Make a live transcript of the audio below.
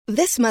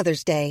This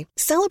Mother's Day,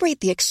 celebrate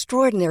the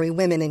extraordinary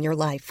women in your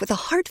life with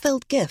a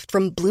heartfelt gift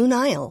from Blue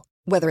Nile.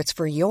 Whether it's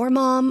for your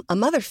mom, a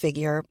mother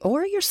figure,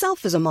 or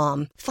yourself as a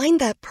mom, find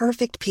that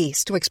perfect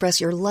piece to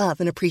express your love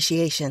and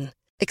appreciation.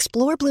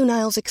 Explore Blue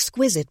Nile's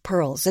exquisite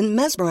pearls and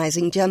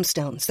mesmerizing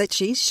gemstones that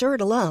she's sure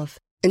to love.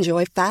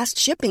 Enjoy fast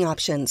shipping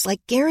options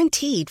like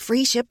guaranteed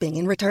free shipping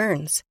and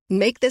returns.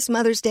 Make this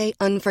Mother's Day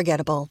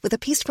unforgettable with a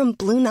piece from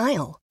Blue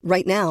Nile.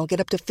 Right now, get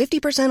up to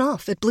 50%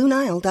 off at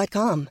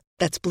BlueNile.com.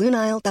 That's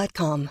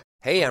BlueNile.com.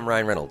 Hey, I'm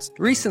Ryan Reynolds.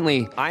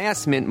 Recently, I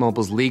asked Mint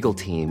Mobile's legal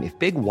team if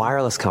big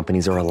wireless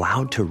companies are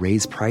allowed to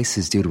raise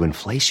prices due to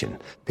inflation.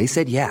 They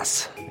said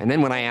yes. And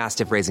then when I asked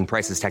if raising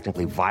prices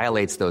technically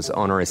violates those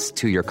onerous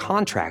two-year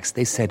contracts,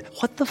 they said,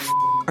 "What the f***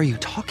 are you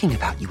talking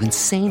about, you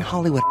insane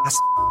Hollywood ass?"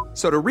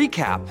 So to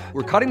recap,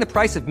 we're cutting the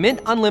price of Mint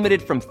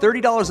Unlimited from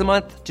 $30 a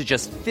month to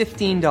just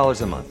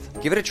 $15 a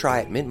month. Give it a try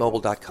at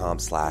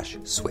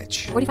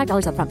mintmobile.com/switch.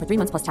 $45 up front for 3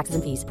 months plus taxes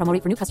and fees. Promo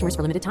rate for new customers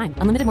for limited time.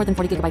 Unlimited more than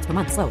 40 gigabytes per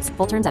month. Slows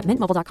full terms at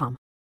mintmobile.com.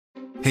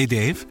 Hey,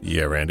 Dave.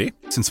 Yeah, Randy.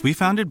 Since we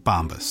founded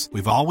Bombas,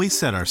 we've always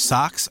said our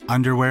socks,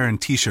 underwear,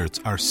 and T-shirts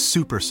are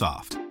super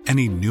soft.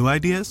 Any new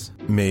ideas?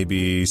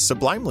 Maybe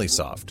sublimely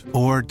soft.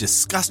 Or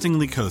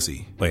disgustingly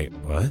cozy. Wait,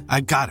 what?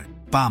 I got it.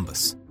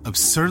 Bombas.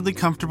 Absurdly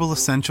comfortable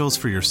essentials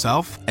for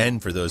yourself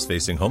and for those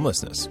facing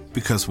homelessness.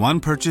 Because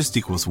one purchased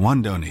equals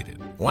one donated.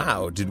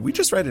 Wow, did we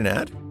just write an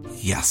ad?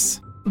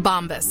 Yes.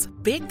 Bombas.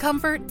 Big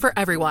comfort for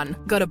everyone.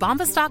 Go to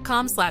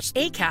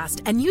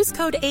bombas.com/ACAST and use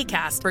code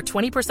ACAST for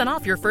 20%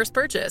 off your first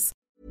purchase.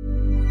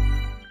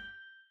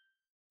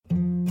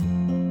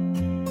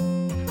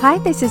 Hi,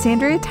 this is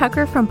Andrea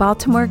Tucker from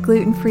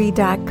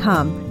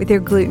BaltimoreGlutenFree.com with your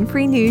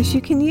gluten-free news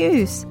you can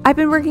use. I've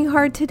been working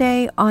hard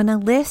today on a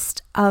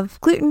list of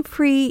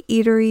gluten-free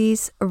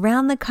eateries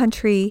around the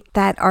country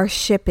that are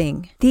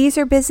shipping. These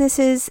are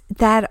businesses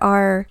that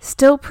are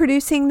still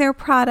producing their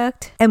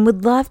product and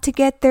would love to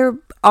get their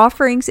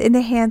offerings in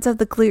the hands of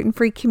the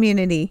gluten-free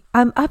community.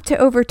 I'm up to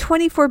over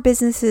 24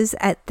 businesses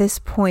at this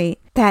point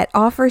that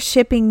offer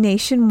shipping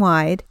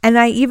nationwide, and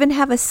I even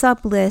have a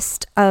sub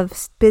list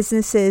of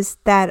businesses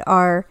that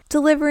are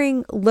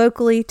delivering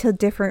locally to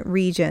different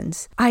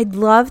regions. I'd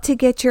love to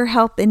get your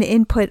help and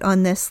input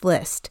on this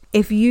list.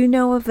 If you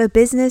know of a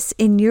business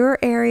in your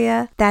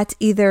area that's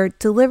either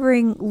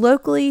delivering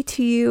locally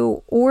to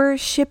you or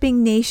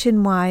shipping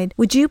nationwide,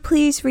 would you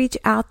please reach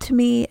out to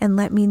me and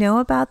let me know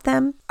about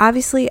them?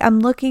 Obviously,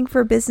 I'm looking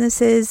for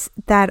businesses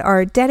that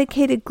are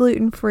dedicated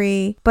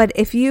gluten-free, but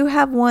if you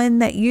have one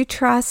that you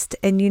trust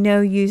and you know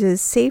uses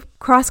safe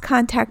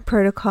cross-contact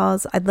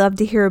protocols, I'd love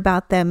to hear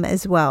about them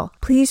as well.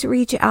 Please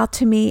reach out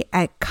to me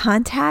at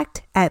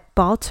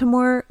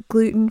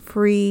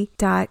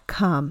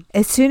contact@BaltimoreGlutenFree.com.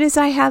 As soon as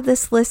I have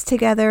this list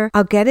together,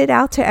 I'll get it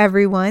out to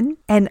everyone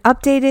and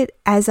update it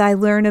as I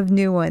learn of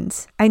new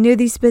ones. I know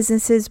these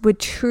businesses would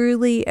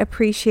truly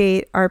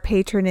appreciate our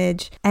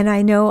patronage, and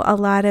I know a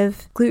lot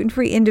of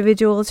gluten-free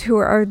individuals who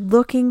are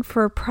looking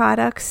for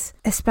products,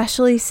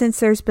 especially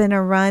since there's been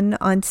a run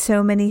on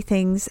so many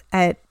things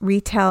at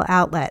retail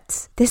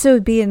outlets. This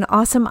would be an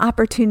awesome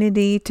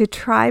opportunity to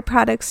try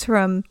products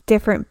from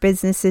different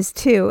businesses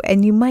too,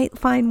 and you might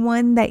find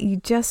one that you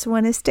just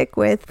want to stick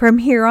with from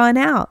here on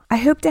out. I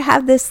hope to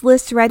have this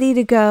list ready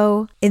to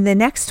go in the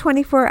next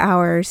 24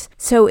 hours,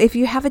 so if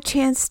you have a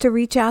chance to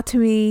reach out to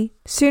me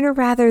sooner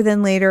rather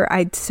than later,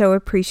 I'd so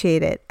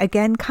appreciate it.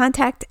 Again,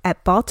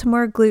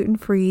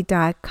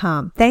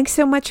 contact@BaltimoreGlutenFree.com. Thanks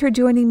so much for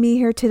joining me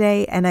here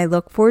today, and I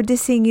look forward to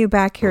seeing you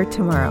back here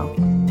tomorrow.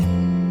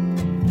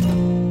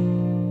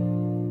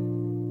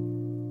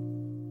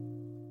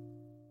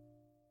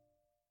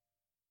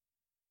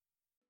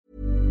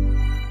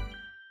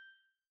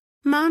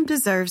 Mom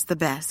deserves the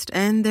best,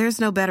 and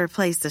there's no better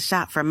place to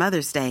shop for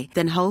Mother's Day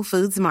than Whole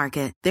Foods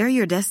Market. They're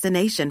your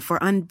destination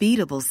for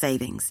unbeatable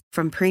savings,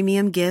 from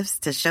premium gifts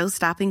to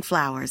show-stopping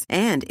flowers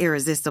and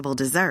irresistible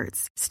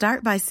desserts.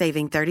 Start by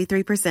saving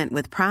 33%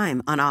 with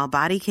Prime on all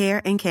body care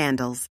and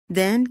candles.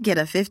 Then get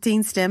a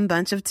 15-stem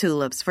bunch of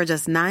tulips for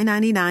just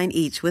 $9.99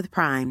 each with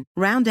Prime.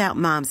 Round out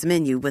Mom's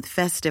menu with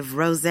festive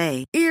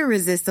rosé,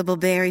 irresistible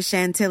berry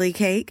chantilly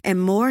cake,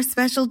 and more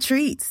special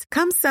treats.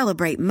 Come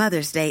celebrate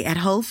Mother's Day at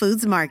Whole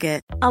Foods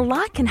Market. A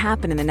lot can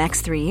happen in the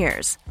next 3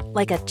 years.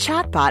 Like a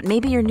chatbot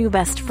may be your new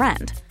best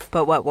friend.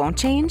 But what won't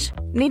change?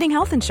 Needing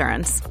health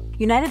insurance.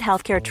 United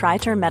Healthcare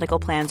Tri-Term Medical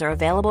Plans are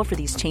available for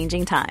these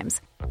changing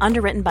times.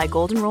 Underwritten by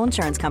Golden Rule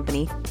Insurance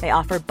Company, they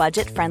offer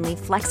budget-friendly,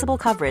 flexible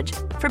coverage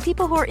for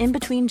people who are in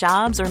between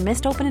jobs or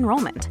missed open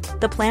enrollment.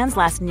 The plans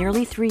last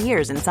nearly 3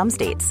 years in some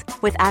states,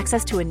 with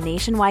access to a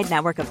nationwide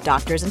network of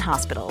doctors and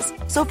hospitals.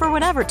 So for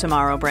whatever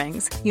tomorrow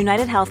brings,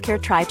 United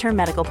Healthcare Tri-Term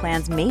Medical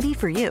Plans may be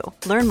for you.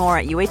 Learn more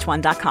at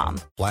uh1.com.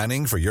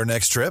 Planning for your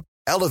next trip?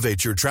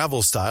 Elevate your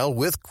travel style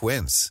with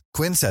Quince.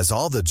 Quince has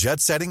all the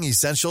jet-setting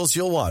essentials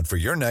you'll want for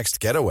your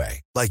next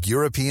getaway, like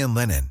European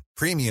linen,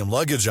 premium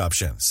luggage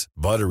options,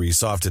 buttery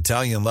soft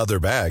Italian leather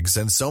bags,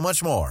 and so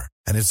much more.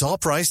 And it's all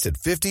priced at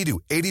 50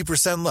 to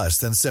 80% less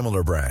than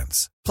similar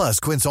brands. Plus,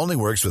 Quince only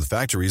works with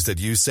factories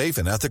that use safe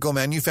and ethical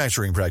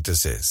manufacturing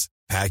practices.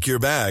 Pack your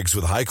bags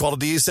with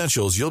high-quality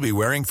essentials you'll be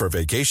wearing for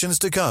vacations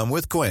to come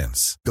with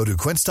Quince. Go to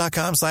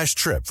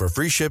quince.com/trip for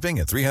free shipping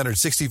and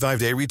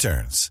 365-day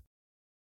returns.